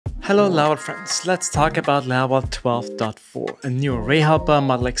Hello Laravel friends, let's talk about Laravel 12.4, a new array helper,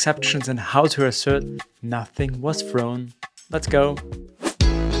 model exceptions, and how to assert nothing was thrown. Let's go!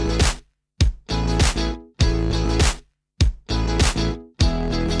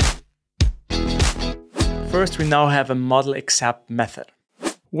 First, we now have a model except method.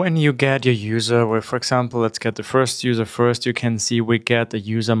 When you get your user, where for example, let's get the first user first, you can see we get a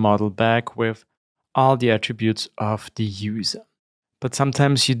user model back with all the attributes of the user. But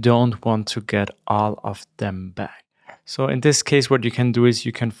sometimes you don't want to get all of them back. So in this case, what you can do is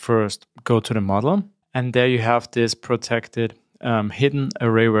you can first go to the model, and there you have this protected hidden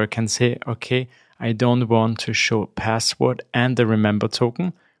array where you can say, okay, I don't want to show a password and the remember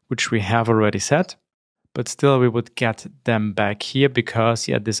token, which we have already set, but still we would get them back here because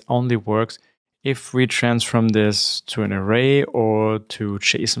this only works if we transform this to an array or to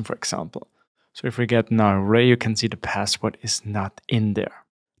JSON, for example. So if we get now array, you can see the password is not in there.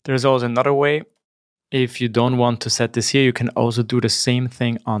 There's also another way. If you don't want to set this here, you can also do the same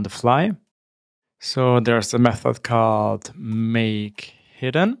thing on the fly. So there's a method called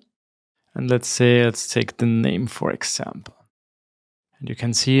makeHidden. And let's take the name, for example. And you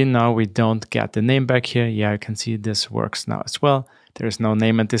can see now we don't get the name back here. Yeah, you can see this works now as well. There is no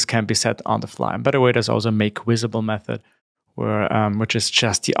name and this can be set on the fly. And by the way, there's also a makeVisible method, which is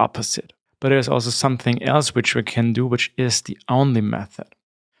just the opposite. But there's also something else which we can do, which is the only method.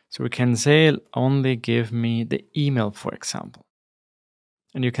 So we can say only give me the email, for example.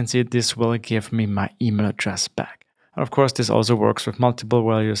 And you can see this will give me my email address back. And of course, this also works with multiple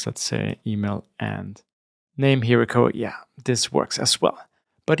values. Let's say email and name. Here we go. Yeah, this works as well.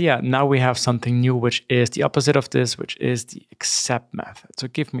 But yeah, now we have something new, which is the opposite of this, which is the except method. So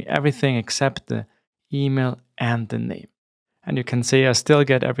give me everything except the email and the name. And you can say I still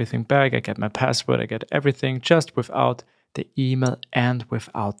get everything back, I get my password, I get everything just without the email and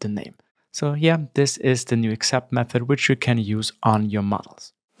without the name. So yeah, this is the new except method which you can use on your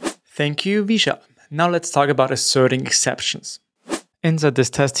models. Thank you, Vishal. Now let's talk about asserting exceptions. Inside this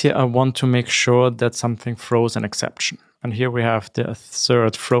test here, I want to make sure that something throws an exception. And here we have the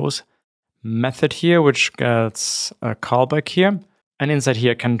assertThrows method here, which gets a callback here. And inside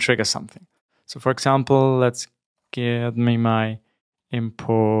here I can trigger something. So for example, let's get me my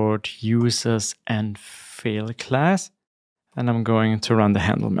import users and fail class. And I'm going to run the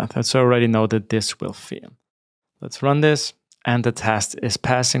handle method. So I already know that this will fail. Let's run this. And the test is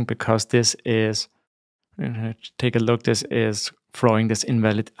passing because this is, take a look, this is throwing this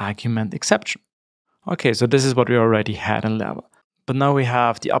invalid argument exception. Okay, so this is what we already had in Laravel. But now we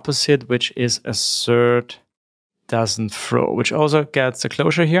have the opposite, which is assert doesn't throw, which also gets a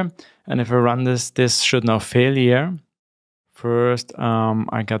closure here. And if I run this, this should now fail here. First,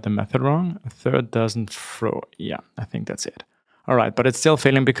 I got the method wrong. Third doesn't throw. Yeah, I think that's it. All right, but it's still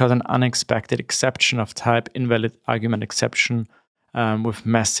failing because an unexpected exception of type invalid argument exception with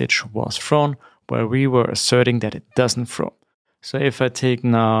message was thrown, where we were asserting that it doesn't throw. So if I take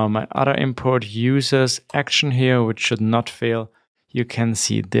now my other import users action here, which should not fail, you can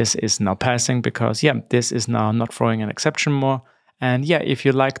see this is now passing because, this is now not throwing an exception more. And if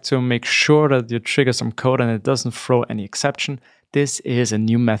you like to make sure that you trigger some code and it doesn't throw any exception, this is a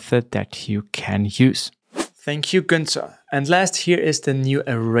new method that you can use. Thank you, Günther. And last, here is the new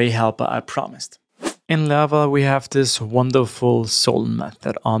array helper I promised. In Laravel, we have this wonderful soul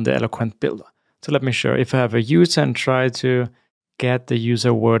method on the eloquent builder. So let me show you. If I have a user and try to get the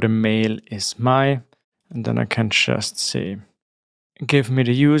user where the mail is my, and then I can just say, give me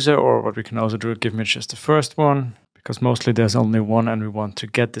the user, or what we can also do, give me just the first one, because mostly there's only one and we want to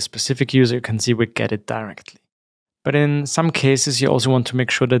get the specific user. You can see we get it directly. But in some cases, you also want to make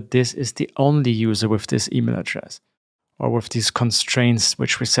sure that this is the only user with this email address or with these constraints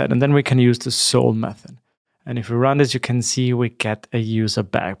which we set. And then we can use the soul method. And if we run this, you can see we get a user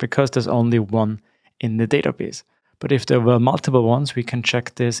back because there's only one in the database. But if there were multiple ones, we can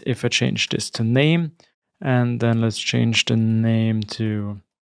check this if I change this to name. And then let's change the name to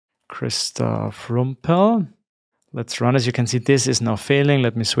Christoph Rumpel. Let's run. As you can see, this is now failing.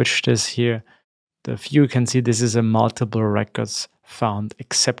 Let me switch this here. The view, you can see this is a multiple records found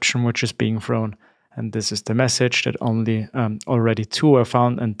exception which is being thrown. And this is the message that only already 2 are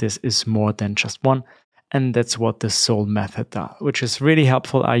found, and this is more than just 1. And that's what the soul method does, which is really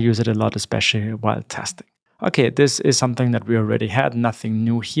helpful. I use it a lot, especially while testing. Okay, this is something that we already had, nothing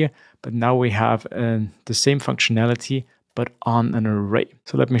new here, but now we have the same functionality, but on an array.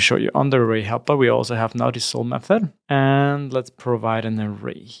 So let me show you. On the array helper, we also have now the soul method, and let's provide an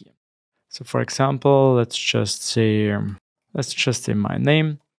array here. So for example, let's just say my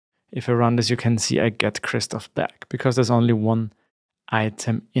name. If I run this, you can see I get Christoph back because there's only one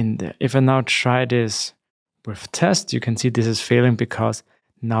item in there. If I now try this with test, you can see this is failing because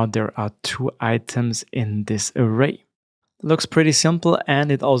now there are 2 items in this array. Looks pretty simple,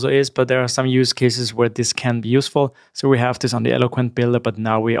 and it also is, but there are some use cases where this can be useful. So we have this on the Eloquent builder, but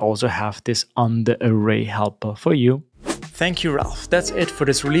now we also have this on the array helper for you. Thank you, Ralph. That's it for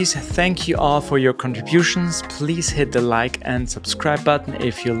this release. Thank you all for your contributions. Please hit the like and subscribe button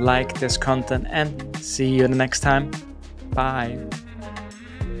if you like this content, and see you the next time. Bye.